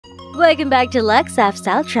Welcome back to Lex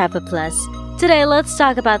Lifestyle Travel Plus. Today, let's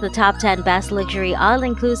talk about the top 10 best luxury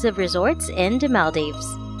all-inclusive resorts in the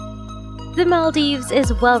Maldives. The Maldives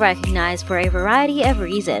is well recognized for a variety of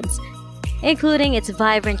reasons, including its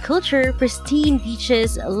vibrant culture, pristine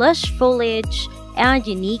beaches, lush foliage, and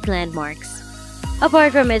unique landmarks.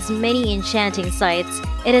 Apart from its many enchanting sights,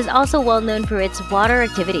 it is also well known for its water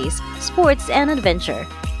activities, sports, and adventure.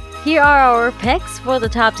 Here are our picks for the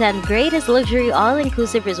top 10 greatest luxury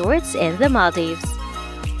all-inclusive resorts in the Maldives.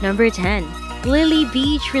 Number 10. Lily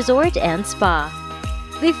Beach Resort and Spa.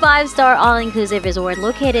 The 5-star all-inclusive resort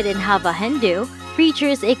located in Hava Hindu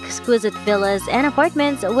features exquisite villas and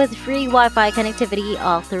apartments with free Wi-Fi connectivity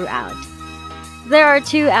all throughout. There are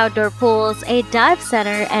 2 outdoor pools, a dive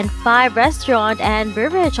center, and 5 restaurant and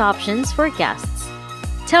beverage options for guests.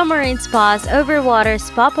 Tamarind Spa's overwater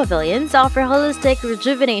spa pavilions offer holistic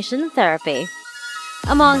rejuvenation therapy.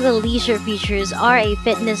 Among the leisure features are a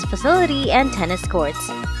fitness facility and tennis courts.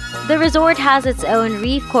 The resort has its own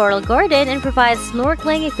reef coral garden and provides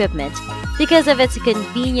snorkeling equipment. Because of its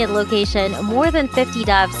convenient location, more than 50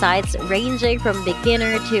 dive sites ranging from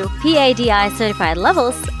beginner to PADI certified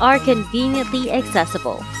levels are conveniently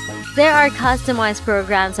accessible. There are customized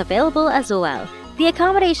programs available as well. The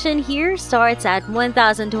accommodation here starts at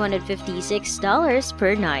 $1,256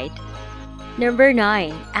 per night. Number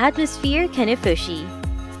 9. Atmosphere Kanifushi.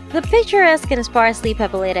 The picturesque and sparsely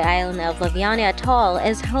populated island of Laviani Atoll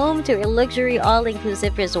is home to a luxury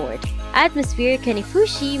all-inclusive resort, Atmosphere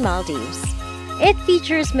Kanifushi, Maldives. It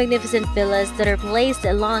features magnificent villas that are placed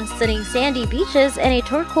along stunning sandy beaches and a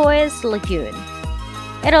turquoise lagoon.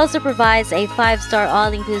 It also provides a 5-star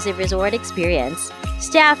all-inclusive resort experience.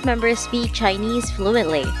 Staff members speak Chinese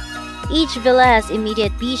fluently. Each villa has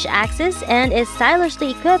immediate beach access and is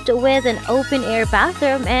stylishly equipped with an open-air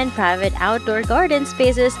bathroom and private outdoor garden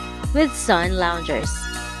spaces with sun loungers.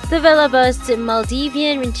 The villa boasts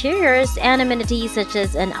Maldivian interiors and amenities such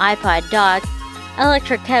as an iPod dock,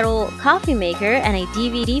 electric kettle, coffee maker, and a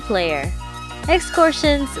DVD player.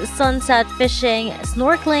 Excursions, sunset fishing,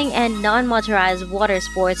 snorkeling, and non-motorized water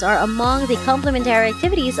sports are among the complimentary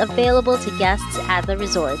activities available to guests at the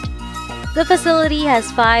resort. The facility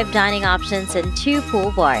has 5 dining options and 2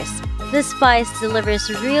 pool bars. The Spice delivers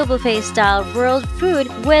real buffet-style world food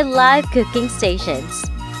with live cooking stations.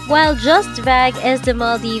 While Just Veg is the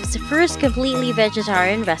Maldives' first completely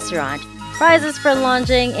vegetarian restaurant. Prices for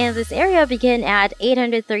lodging in this area begin at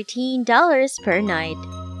 $813 per night.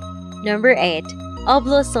 Number 8.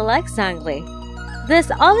 Oblo Select Sangli. This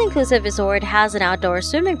all-inclusive resort has an outdoor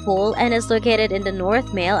swimming pool and is located in the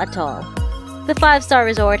North Male Atoll. The 5-star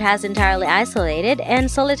resort has entirely isolated and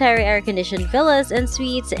solitary air-conditioned villas and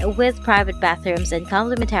suites with private bathrooms and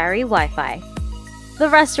complimentary Wi-Fi. The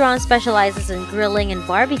restaurant specializes in grilling and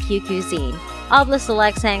barbecue cuisine. Oblo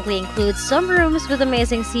Select Sangli includes some rooms with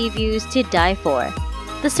amazing sea views to die for.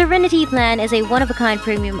 The Serenity plan is a one-of-a-kind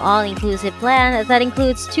premium all-inclusive plan that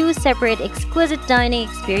includes 2 separate exquisite dining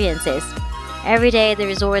experiences. Every day, the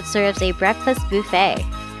resort serves a breakfast buffet.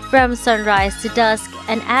 From sunrise to dusk,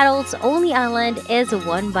 an adults-only island is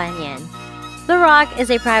 1 banyan. The Rock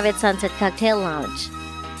is a private sunset cocktail lounge.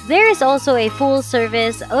 There is also a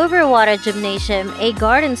full-service overwater gymnasium, a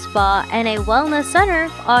garden spa, and a wellness center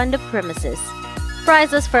on the premises.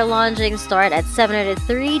 Prices for lodging start at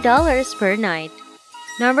 $703 per night.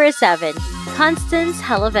 Number 7. Constance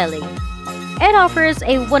Halaveli. It offers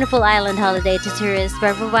a wonderful island holiday to tourists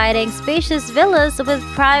by providing spacious villas with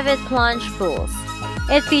private plunge pools.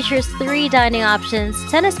 It features 3 dining options,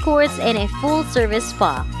 tennis courts, and a full-service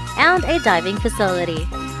spa, and a diving facility.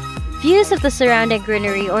 Views of the surrounding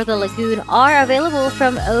greenery or the lagoon are available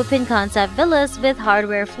from open-concept villas with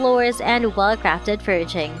hardware floors and well-crafted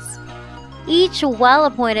furnishings. Each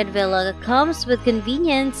well-appointed villa comes with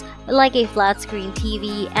convenience like a flat-screen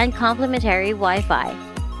TV and complimentary Wi-Fi.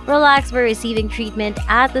 Relax by receiving treatment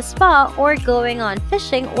at the spa or going on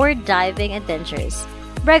fishing or diving adventures.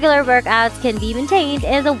 Regular workouts can be maintained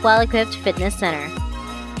in the well-equipped fitness center.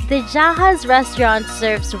 The Jahaz restaurant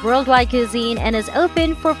serves worldwide cuisine and is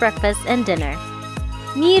open for breakfast and dinner.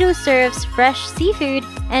 Miru serves fresh seafood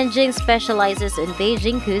and Jing specializes in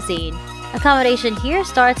Beijing cuisine. Accommodation here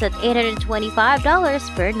starts at $825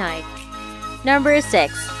 per night. Number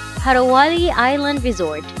 6. Harawali Island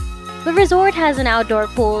Resort. The resort has an outdoor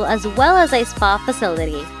pool as well as a spa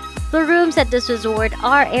facility. The rooms at this resort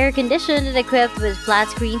are air-conditioned and equipped with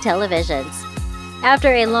flat-screen televisions.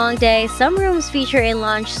 After a long day, some rooms feature a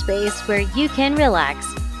lounge space where you can relax.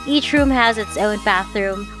 Each room has its own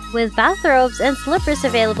bathroom, with bathrobes and slippers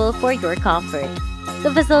available for your comfort.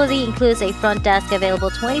 The facility includes a front desk available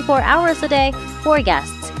 24 hours a day for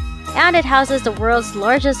guests. and it houses the world's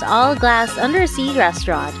largest all-glass undersea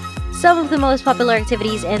restaurant. Some of the most popular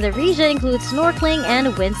activities in the region include snorkeling and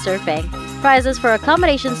windsurfing. Prices for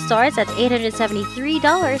accommodation starts at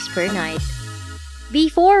 $873 per night.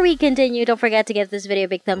 Before we continue, don't forget to give this video a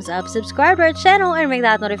big thumbs up, subscribe to our channel, and ring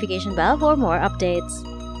that notification bell for more updates.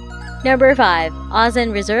 Number 5.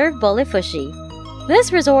 Ozon Reserve Bolifushi.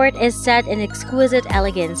 This resort is set in exquisite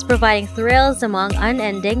elegance, providing thrills among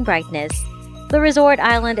unending brightness. The resort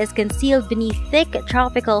island is concealed beneath thick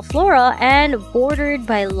tropical flora and bordered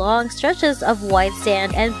by long stretches of white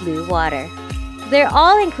sand and blue water. Their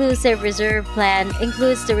all-inclusive reserve plan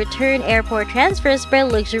includes the return airport transfers by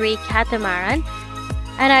luxury catamaran,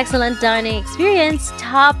 an excellent dining experience,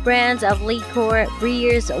 top brands of liquor,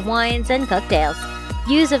 beers, wines, and cocktails,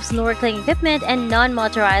 use of snorkeling equipment and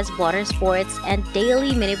non-motorized water sports, and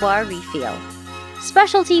daily minibar refill.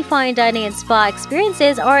 Specialty fine dining and spa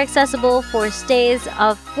experiences are accessible for stays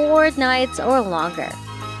of 4 nights or longer.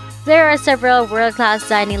 There are several world-class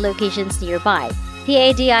dining locations nearby.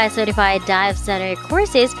 PADI-certified dive center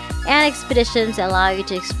courses and expeditions allow you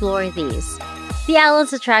to explore these. The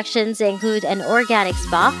island's attractions include an organic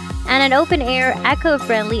spa and an open-air,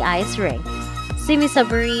 eco-friendly ice rink,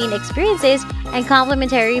 semi-submarine experiences, and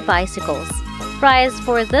complimentary bicycles. Price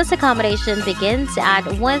for this accommodation begins at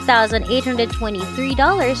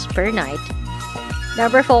 $1,823 per night.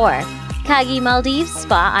 Number 4. Kagi Maldives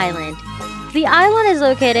Spa Island. The island is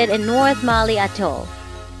located in North Mali Atoll.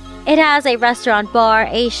 It has a restaurant bar,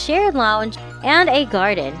 a shared lounge, and a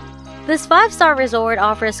garden. This 5-star resort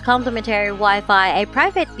offers complimentary Wi-Fi, a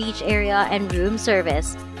private beach area, and room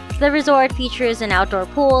service. The resort features an outdoor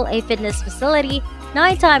pool, a fitness facility,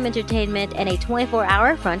 nighttime entertainment, and a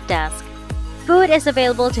 24-hour front desk. Food is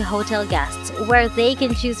available to hotel guests, where they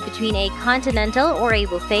can choose between a continental or a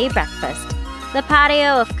buffet breakfast. The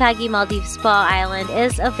patio of Kagi Maldives Spa Island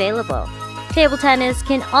is available. Table tennis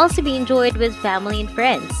can also be enjoyed with family and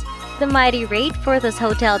friends. The mighty rate for this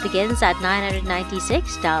hotel begins at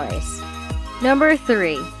 $996. Number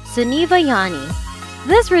 3. Sunivayani.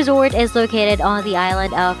 This resort is located on the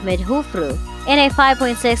island of Midhufru, in a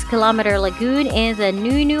 5.6-kilometer lagoon in the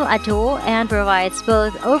Nunu Atoll, and provides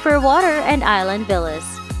both overwater and island villas.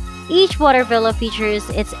 Each water villa features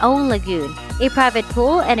its own lagoon, a private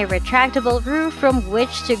pool, and a retractable roof from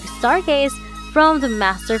which to stargaze from the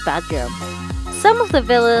master bedroom. Some of the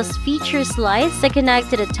villas feature slides that connect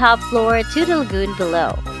to the top floor to the lagoon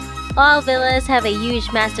below. All villas have a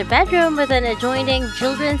huge master bedroom with an adjoining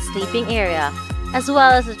children's sleeping area, as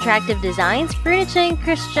well as attractive designs, furnishing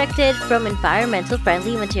constructed from environmental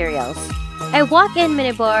friendly materials. A walk-in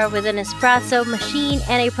minibar with an espresso machine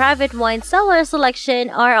and a private wine cellar selection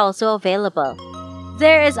are also available.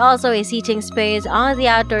 There is also a seating space on the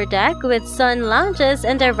outdoor deck with sun lounges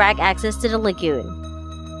and direct access to the lagoon.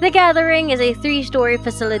 The Gathering is a 3-story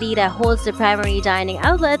facility that holds the primary dining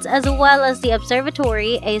outlets as well as the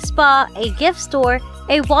observatory, a spa, a gift store,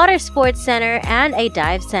 a water sports center, and a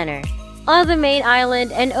dive center. On the main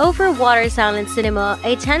island, an overwater silent cinema,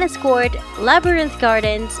 a tennis court, labyrinth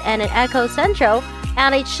gardens, and an eco centro,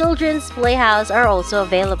 and a children's playhouse are also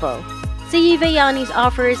available. Sunivayani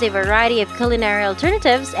offers a variety of culinary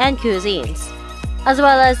alternatives and cuisines, as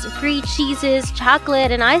well as free cheeses,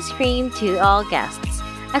 chocolate, and ice cream to all guests.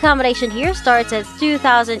 Accommodation here starts at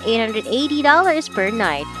 $2,880 per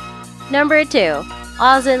night. Number 2.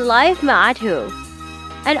 Ozon Life Maathu.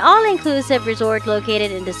 An all-inclusive resort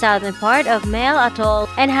located in the southern part of Mal Atoll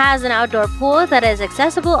and has an outdoor pool that is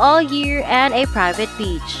accessible all year and a private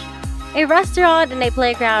beach. A restaurant and a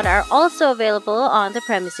playground are also available on the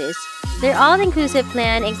premises. Their all-inclusive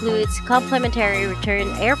plan includes complimentary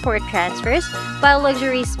return airport transfers by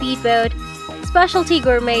luxury speedboat, specialty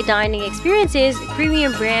gourmet dining experiences,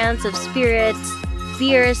 premium brands of spirits,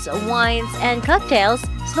 beers, wines, and cocktails,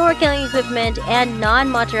 snorkeling equipment, and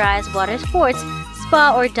non-motorized water sports,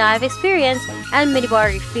 spa or dive experience, and minibar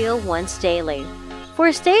refill once daily.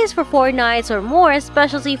 For stays for 4 nights or more,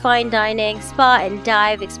 specialty fine dining, spa, and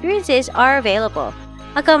dive experiences are available.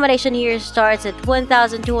 Accommodation here starts at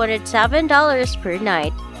 $1,207 per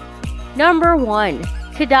night. Number 1.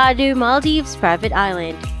 Kadadu Maldives Private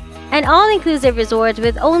Island. An all-inclusive resort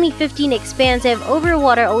with only 15 expansive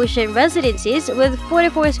overwater ocean residences with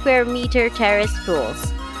 44 square meter terraced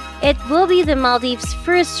pools. It will be the Maldives'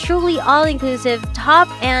 first truly all-inclusive top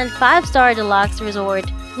and 5-star deluxe resort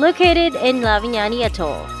located in Lavignani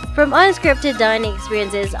Atoll. From unscripted dining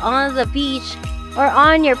experiences on the beach or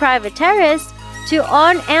on your private terrace to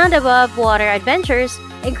on and above water adventures,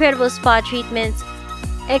 incredible spa treatments,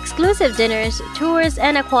 exclusive dinners, tours,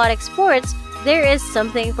 and aquatic sports, there is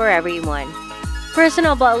something for everyone.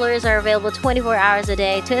 Personal butlers are available 24 hours a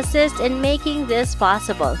day to assist in making this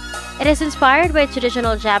possible. It is inspired by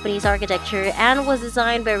traditional Japanese architecture and was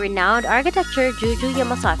designed by renowned architecture Juju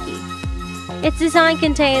Yamasaki. Its design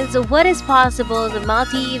contains what is possible the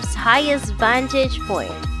Maldives' highest vantage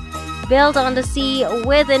point, built on the sea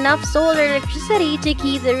with enough solar electricity to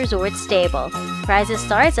keep the resort stable. Prices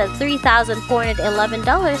starts at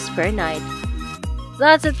 $3,411 per night.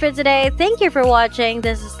 That's it for today. Thank you for watching.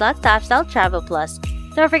 This is Lifestyle Travel Plus.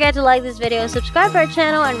 Don't forget to like this video, subscribe to our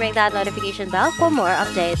channel, and ring that notification bell for more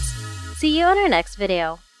updates. See you on our next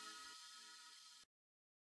video.